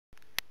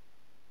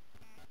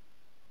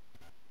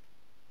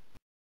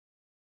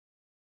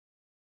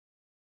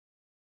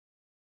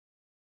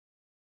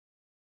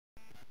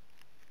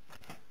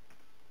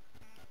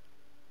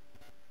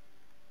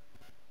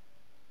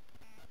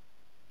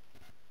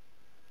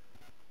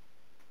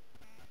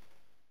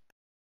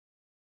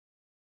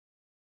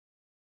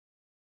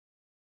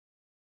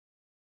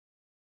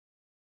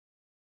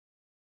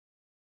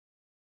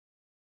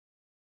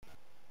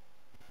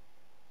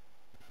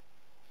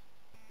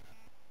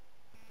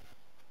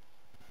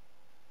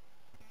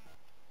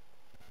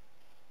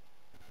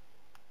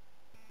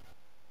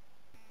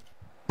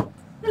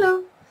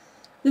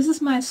This is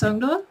my song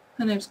doll.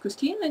 Her name's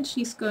Christine and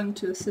she's going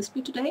to assist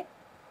me today.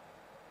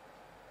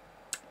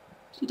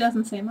 She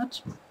doesn't say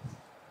much.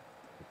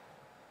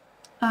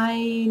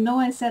 I know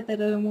I said that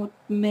I would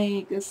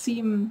make a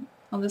seam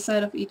on the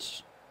side of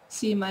each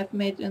seam I've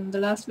made in the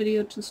last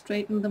video to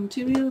straighten the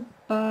material,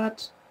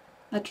 but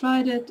I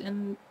tried it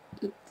and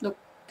it looked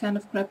kind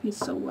of crappy,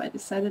 so I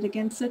decided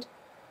against it.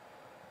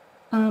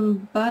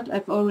 But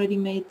I've already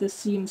made the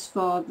seams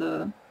for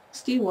the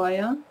steel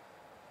wire,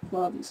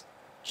 for these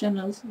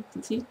channels you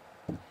can see,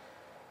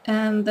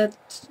 and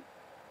that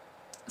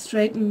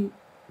straightened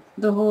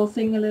the whole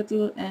thing a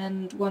little,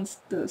 and once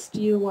the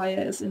steel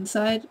wire is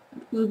inside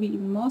it will be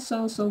even more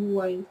so,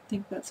 I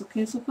think that's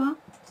okay so far.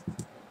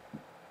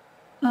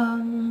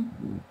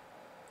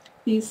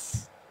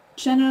 These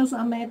channels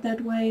are made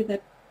that way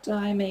that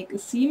I make a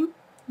seam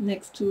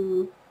next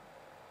to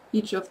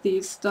each of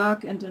these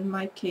dark and, in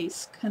my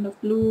case, kind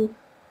of blue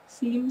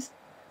seams,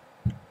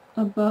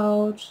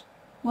 about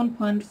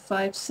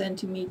 1.5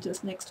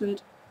 centimeters next to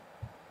it.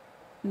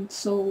 And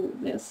so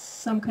there's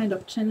some kind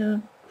of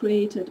channel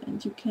created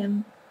and you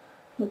can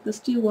put the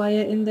steel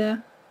wire in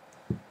there.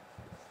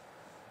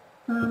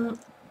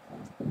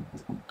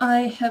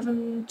 I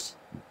haven't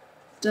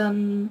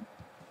done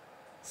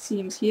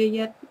seams here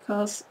yet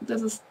because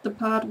this is the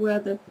part where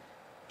the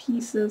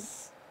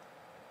pieces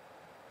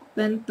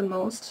bend the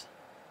most.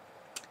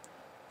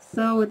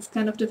 So it's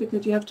kind of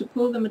difficult. You have to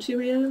pull the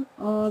material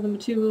or the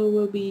material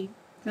will be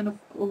kind of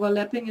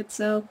overlapping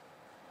itself.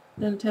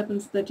 Then it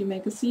happens that you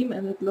make a seam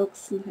and it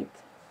looks like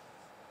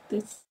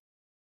this.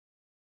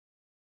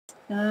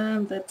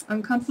 And that's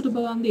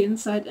uncomfortable on the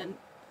inside and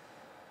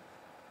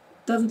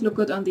doesn't look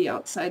good on the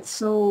outside.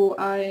 So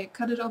I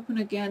cut it open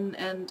again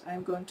and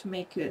I'm going to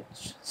make it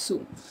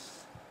soon.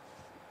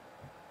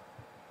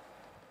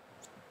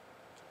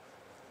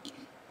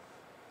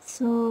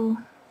 So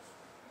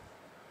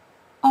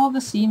all the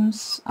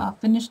seams are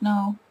finished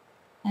now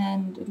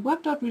and it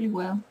worked out really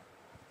well,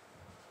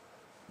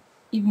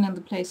 even in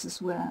the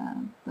places where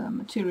the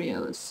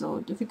material is so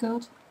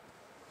difficult.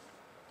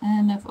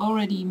 And I've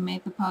already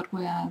made the part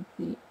where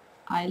the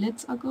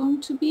eyelets are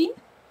going to be.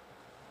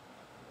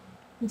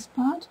 This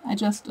part. I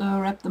just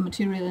wrapped the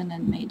material in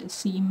and made a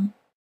seam.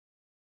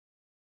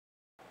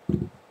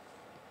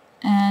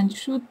 And you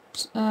should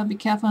be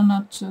careful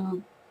not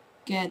to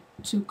get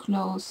too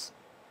close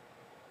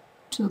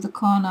to the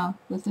corner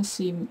with the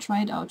seam.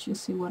 Try it out, you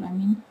see what I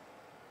mean.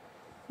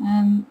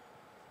 And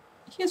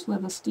here's where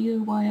the steel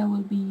wire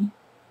will be.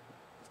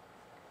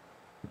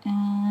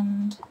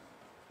 And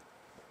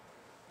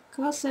the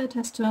corset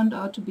has turned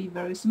out to be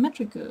very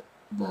symmetrical.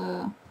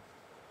 The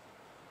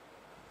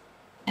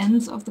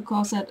ends of the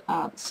corset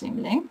are the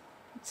same length.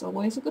 It's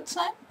always a good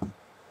sign.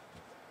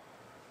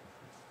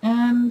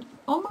 And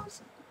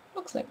almost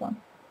looks like one.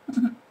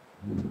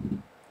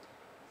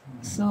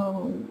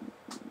 So,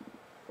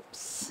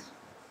 oops.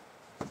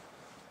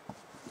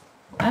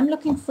 I'm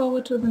looking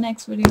forward to the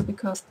next video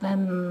because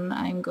then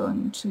I'm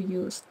going to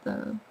use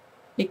the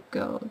big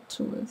girl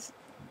tools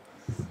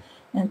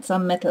and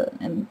some metal,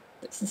 and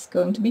this is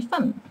going to be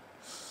fun.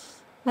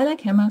 I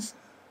like hammers.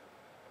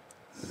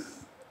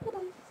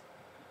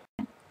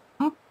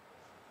 Bye-bye.